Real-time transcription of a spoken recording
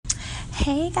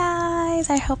Hey guys,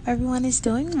 I hope everyone is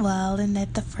doing well and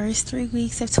that the first 3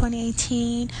 weeks of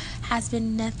 2018 has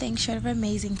been nothing short of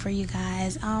amazing for you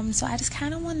guys. So I just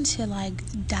kind of wanted to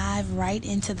dive right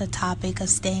into the topic of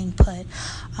staying put.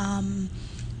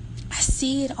 I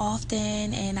see it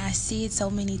often and I see it so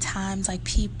many times, like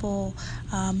people,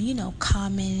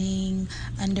 commenting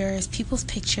under people's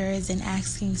pictures and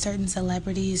asking certain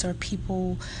celebrities or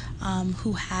people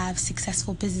who have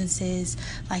successful businesses,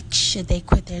 like, should they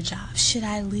quit their job? Should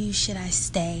I leave? Should I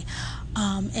stay?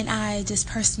 And I just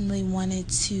personally wanted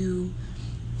to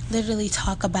literally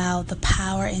talk about the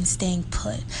power in staying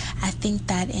put. I think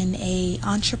that in a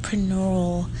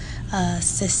entrepreneurial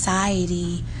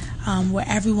society where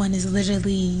everyone is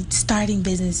literally starting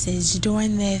businesses,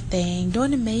 doing their thing,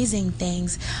 doing amazing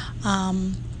things,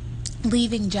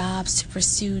 leaving jobs to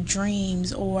pursue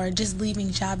dreams, or just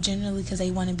leaving job generally because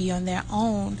they want to be on their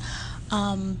own,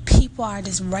 people are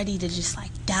just ready to just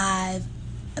dive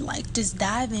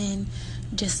in,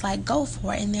 just go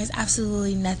for it. And there's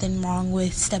absolutely nothing wrong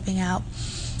with stepping out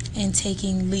and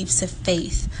taking leaps of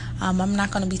faith. I'm not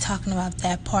going to be talking about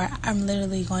that part. I'm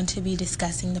literally going to be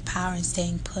discussing the power in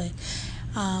staying put.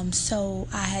 So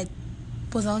I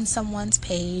was on someone's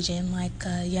page, and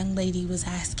a young lady was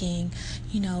asking,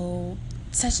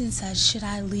 such and such, should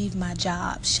I leave my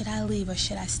job? Should I leave or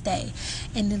should I stay?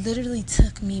 And it literally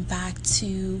took me back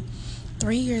to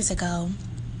 3 years ago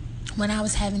when I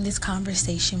was having this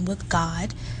conversation with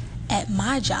God at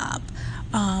my job.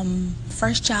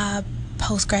 First job,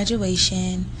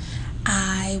 post-graduation.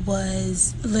 I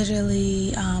was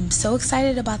literally so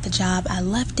excited about the job. I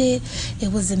loved it.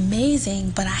 It was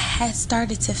amazing, but I had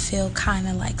started to feel kind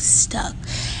of stuck.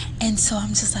 And so I'm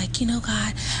just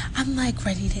God, I'm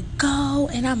ready to go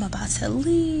and I'm about to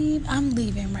leave. I'm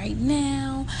leaving right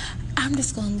now. I'm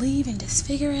just going to leave and just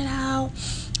figure it out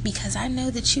because I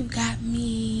know that you got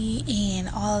me, and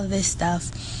all of this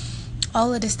stuff,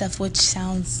 which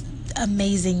sounds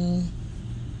amazingly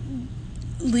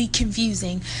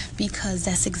confusing because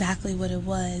that's exactly what it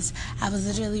was. I was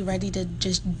literally ready to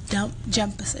just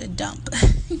jump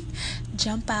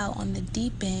out on the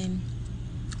deep end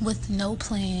with no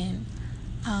plan,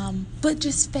 but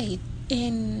just faith.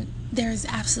 And there's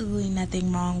absolutely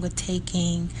nothing wrong with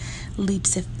taking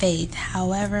leaps of faith.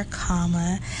 However,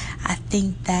 I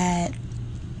think that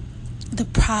the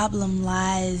problem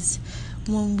lies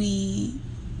when we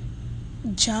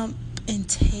jump and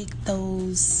take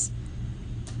those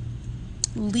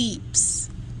leaps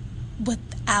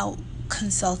without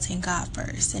consulting God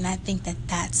first. And I think that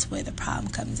that's where the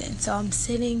problem comes in. So I'm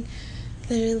sitting,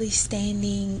 literally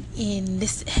standing in,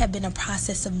 this had been a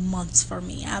process of months for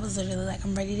me. I was literally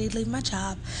I'm ready to leave my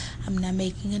job. I'm not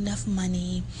making enough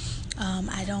money.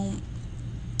 I don't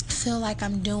feel like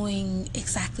I'm doing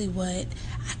exactly what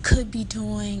I could be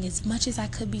doing, as much as I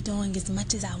could be doing, as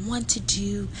much as I want to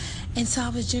do. And so I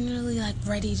was generally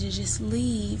ready to just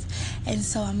leave. And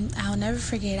so I'll never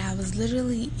forget, I was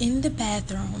literally in the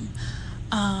bathroom.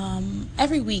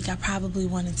 Every week I probably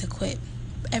wanted to quit.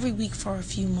 Every week for a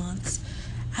few months.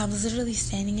 I was literally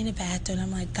standing in the bathroom.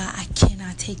 I'm God, I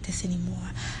cannot take this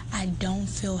anymore. I don't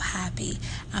feel happy.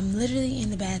 I'm literally in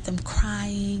the bathroom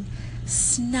crying,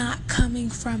 snot coming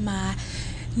from my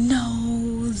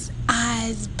nose,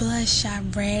 eyes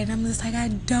bloodshot red. I'm just I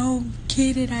don't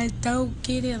get it. I'm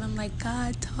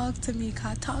God, talk to me.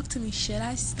 God, talk to me. Should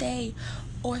I stay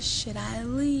or should I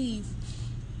leave?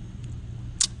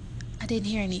 I didn't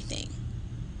hear anything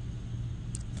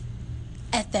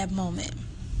at that moment.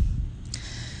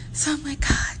 So I'm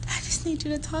God, I just need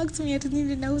you to talk to me. I just need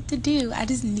to know what to do. I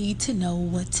just need to know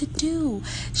what to do.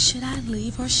 Should I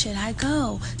leave or should I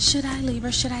go? Should I leave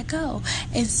or should I go?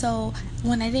 And so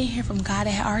when I didn't hear from God, I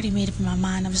had already made up in my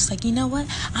mind. I was just you know what?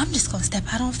 I'm just going to step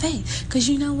out on faith. Because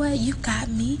you know what? You got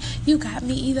me. You got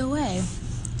me either way.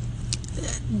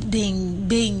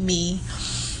 Being me.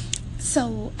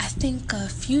 So I think a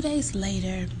few days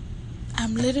later,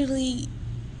 I'm literally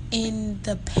in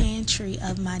the pantry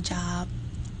of my job.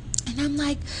 And I'm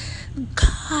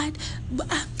God,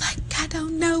 I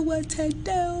don't know what to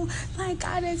do. I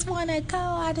just want to go.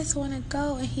 I just want to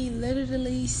go. And he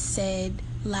literally said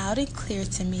loud and clear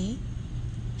to me,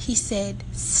 he said,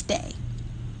 stay.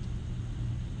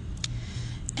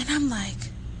 And I'm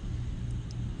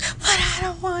but I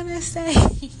don't want to stay.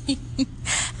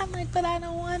 I'm but I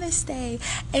don't want to stay.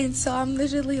 And so I'm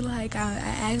literally I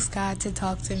asked God to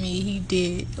talk to me. He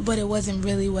did, but it wasn't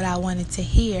really what I wanted to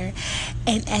hear.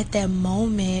 And at that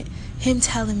moment, him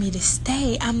telling me to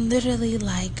stay, I'm literally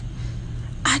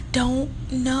I don't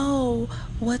know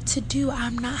what to do.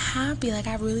 I'm not happy.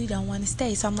 I really don't want to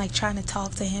stay. So I'm trying to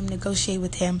talk to him, negotiate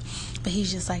with him, but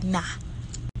he's just nah.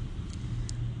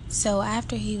 So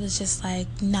after he was just like,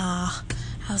 nah,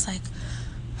 I was like,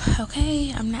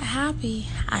 okay, I'm not happy.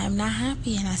 I am not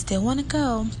happy and I still want to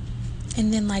go.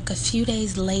 And then like a few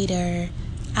days later,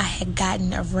 I had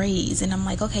gotten a raise, and I'm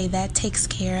like, okay, that takes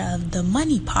care of the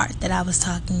money part that I was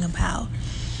talking about.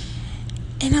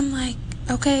 And I'm like,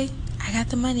 okay, I got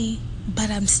the money, but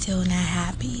I'm still not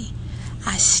happy.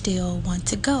 I still want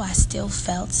to go. I still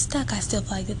felt stuck. I still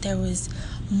felt like that there was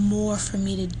more for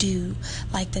me to do,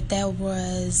 like that there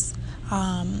was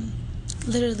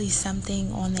literally something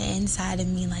on the inside of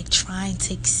me like trying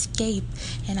to escape,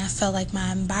 and I felt like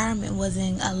my environment was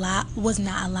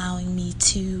not allowing me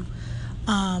to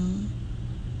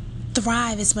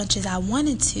thrive as much as I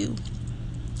wanted to.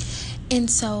 And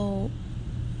so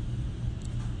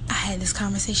I had this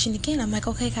conversation again. I'm like,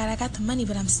 okay, God, I got the money,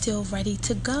 but I'm still ready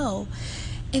to go.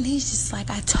 And he's just like,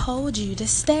 I told you to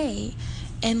stay.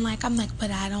 And like, I'm like,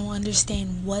 but I don't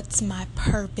understand what's my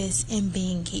purpose in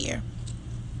being here.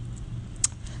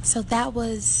 So that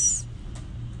was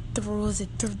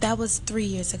that was 3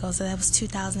 years ago. So that was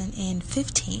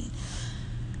 2015.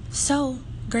 So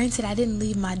granted, I didn't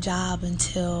leave my job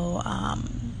until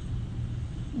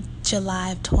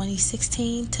July of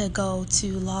 2016 to go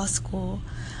to law school.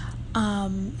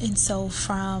 And so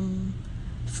I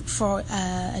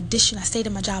stayed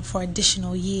in my job for an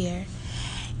additional year.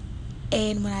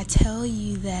 And when I tell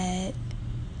you that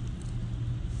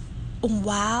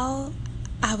while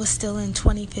I was still in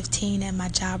 2015 at my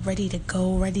job, ready to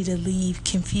go, ready to leave,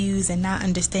 confused and not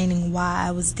understanding why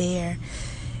I was there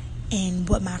and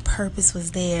what my purpose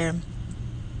was there,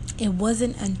 it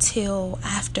wasn't until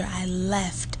after I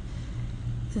left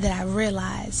that I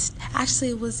realized, actually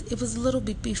it was a little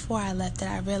bit before I left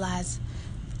that I realized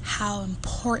how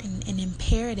important and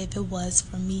imperative it was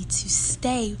for me to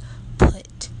stay put.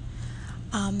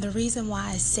 The reason why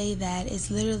I say that is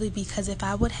literally because if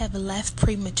I would have left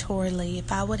prematurely,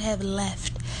 if I would have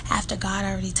left after God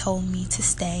already told me to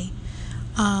stay,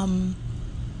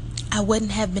 I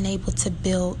wouldn't have been able to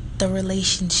build the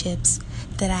relationships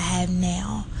that I have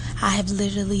now. I have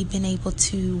literally been able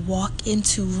to walk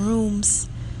into rooms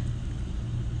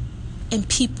and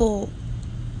people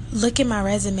look at my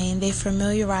resume and they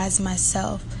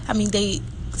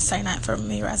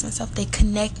they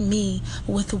connect me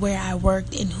with where I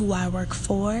worked and who I work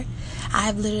for.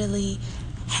 I've literally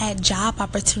had job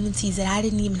opportunities that I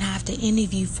didn't even have to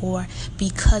interview for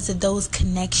because of those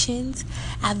connections.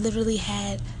 I've literally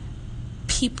had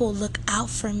people look out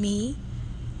for me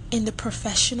in the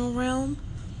professional realm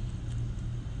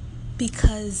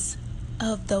because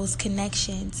of those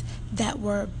connections that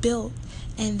were built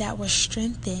and that were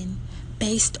strengthened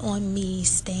based on me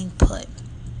staying put.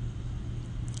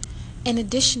 And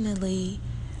additionally,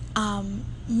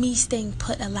 me staying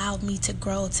put allowed me to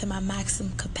grow to my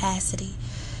maximum capacity.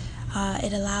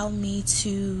 It allowed me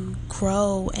to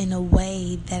grow in a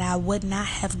way that I would not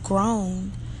have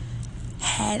grown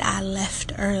had I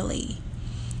left early.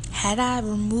 Had I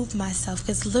removed myself,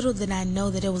 because little did I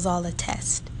know that it was all a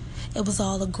test. It was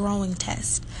all a growing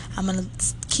test. I'm going to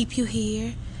keep you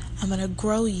here. I'm going to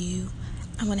grow you.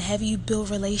 I'm going to have you build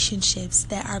relationships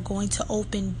that are going to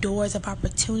open doors of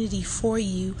opportunity for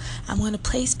you. I'm going to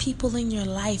place people in your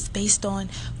life based on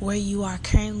where you are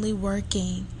currently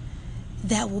working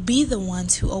that will be the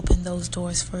ones who open those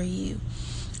doors for you.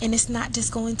 And it's not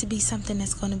just going to be something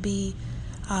that's going to be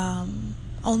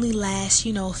only last,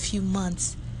 a few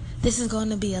months. This is going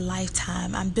to be a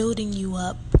lifetime. I'm building you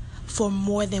up for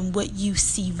more than what you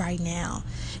see right now.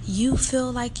 You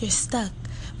feel like you're stuck,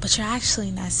 but you're actually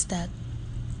not stuck.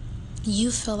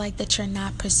 You feel like that you're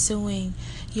not pursuing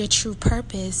your true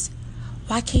purpose.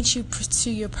 Why can't you pursue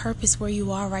your purpose where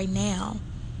you are right now?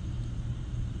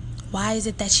 Why is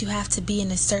it that you have to be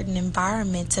in a certain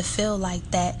environment to feel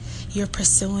like that you're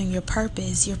pursuing your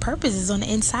purpose? Your purpose is on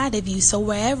the inside of you, so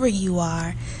wherever you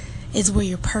are is where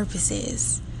your purpose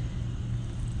is.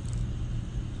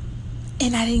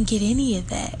 And I didn't get any of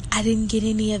that. I didn't get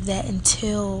any of that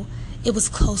until it was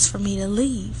close for me to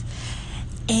leave.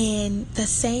 And the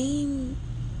same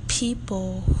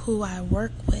people who I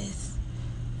work with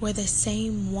were the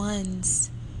same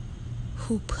ones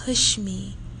who push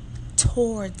me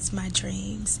towards my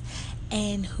dreams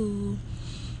and who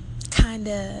kind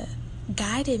of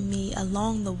guided me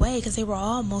along the way, because they were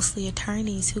all mostly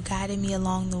attorneys who guided me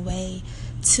along the way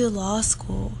to law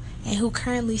school and who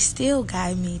currently still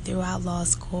guide me throughout law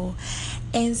school.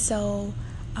 And so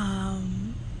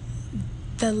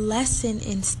the lesson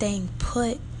in staying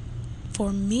put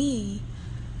for me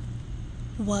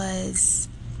was,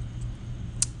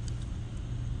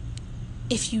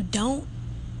 if you don't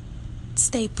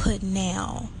stay put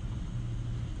now,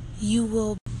 you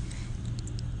will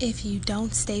if you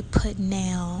don't stay put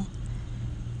now,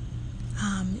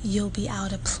 you'll be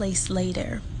out of place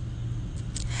later.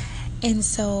 And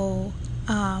so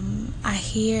I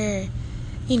hear,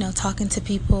 talking to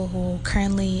people who are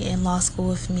currently in law school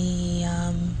with me,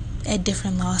 at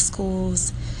different law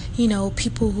schools,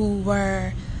 people who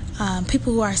are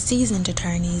seasoned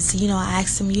attorneys. I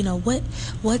asked them, what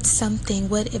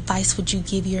advice would you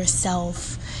give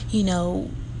yourself,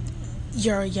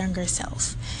 your younger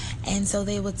self? And so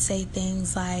they would say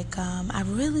things like, I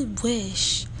really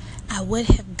wish I would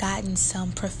have gotten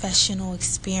some professional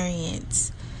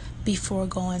experience before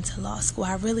going to law school.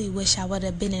 I really wish I would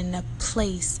have been in a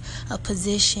place, a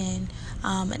position,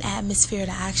 an atmosphere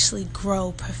to actually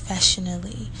grow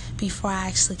professionally before I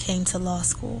actually came to law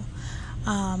school.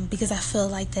 Because I feel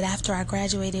like that after I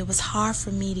graduated, it was hard for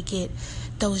me to get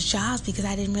those jobs because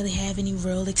I didn't really have any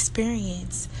real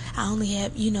experience. I only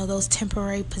had, those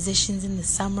temporary positions in the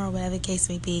summer or whatever the case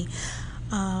may be.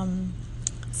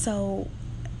 So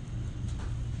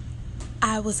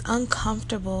I was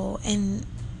uncomfortable in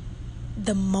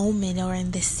the moment or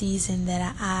in the season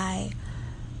that I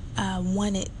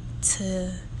wanted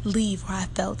to leave, or I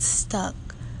felt stuck.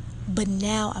 But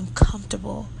now I'm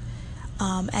comfortable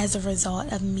as a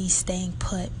result of me staying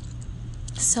put.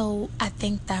 So I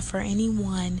think that for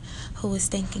anyone who is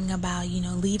thinking about,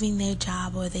 leaving their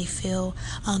job, or they feel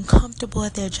uncomfortable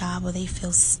at their job, or they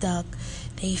feel stuck,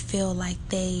 they feel like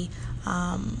they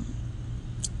are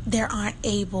not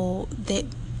able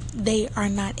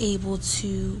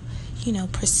to,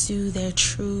 pursue their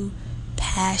true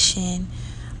passion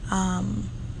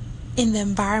in the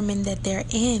environment that they're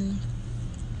in,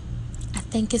 I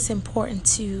think it's important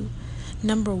to,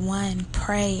 number one,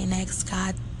 pray and ask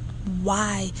God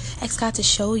to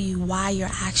show you why you're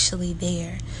actually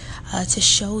there, to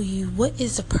show you what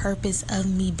is the purpose of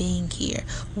me being here.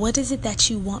 What is it that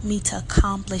you want me to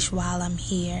accomplish while I'm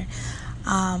here?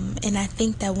 And I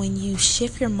think that when you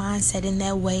shift your mindset in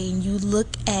that way and you look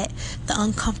at the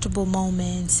uncomfortable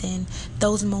moments and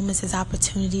those moments as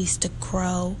opportunities to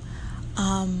grow,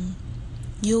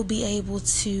 you'll be able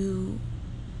to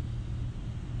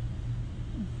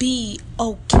be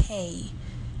okay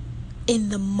in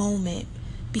the moment,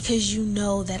 because you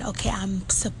know that, okay, I'm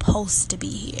supposed to be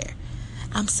here.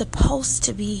 I'm supposed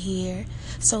to be here.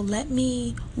 So let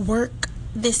me work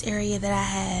this area that I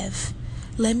have.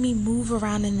 Let me move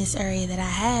around in this area that I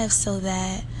have so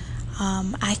that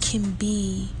I can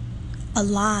be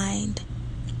aligned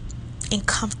and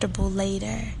comfortable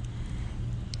later.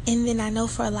 And then I know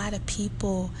for a lot of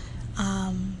people,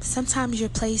 sometimes you're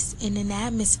placed in an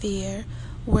atmosphere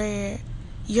where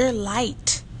your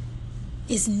light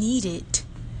is needed,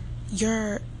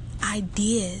 your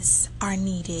ideas are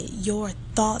needed, your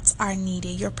thoughts are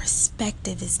needed, your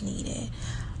perspective is needed.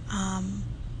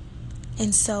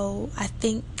 And so I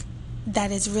think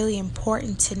that it's really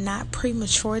important to not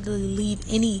prematurely leave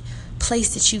any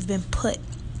place that you've been put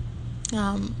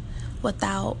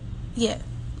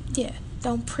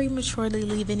don't prematurely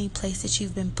leave any place that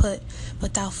you've been put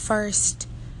without first,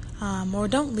 or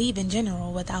don't leave in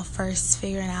general without first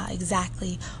figuring out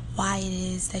exactly why it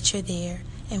is that you're there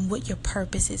and what your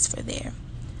purpose is for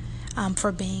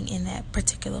being in that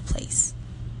particular place.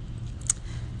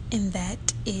 And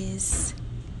that is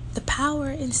the power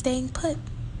in staying put.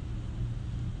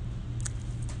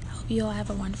 I hope you all have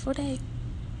a wonderful day.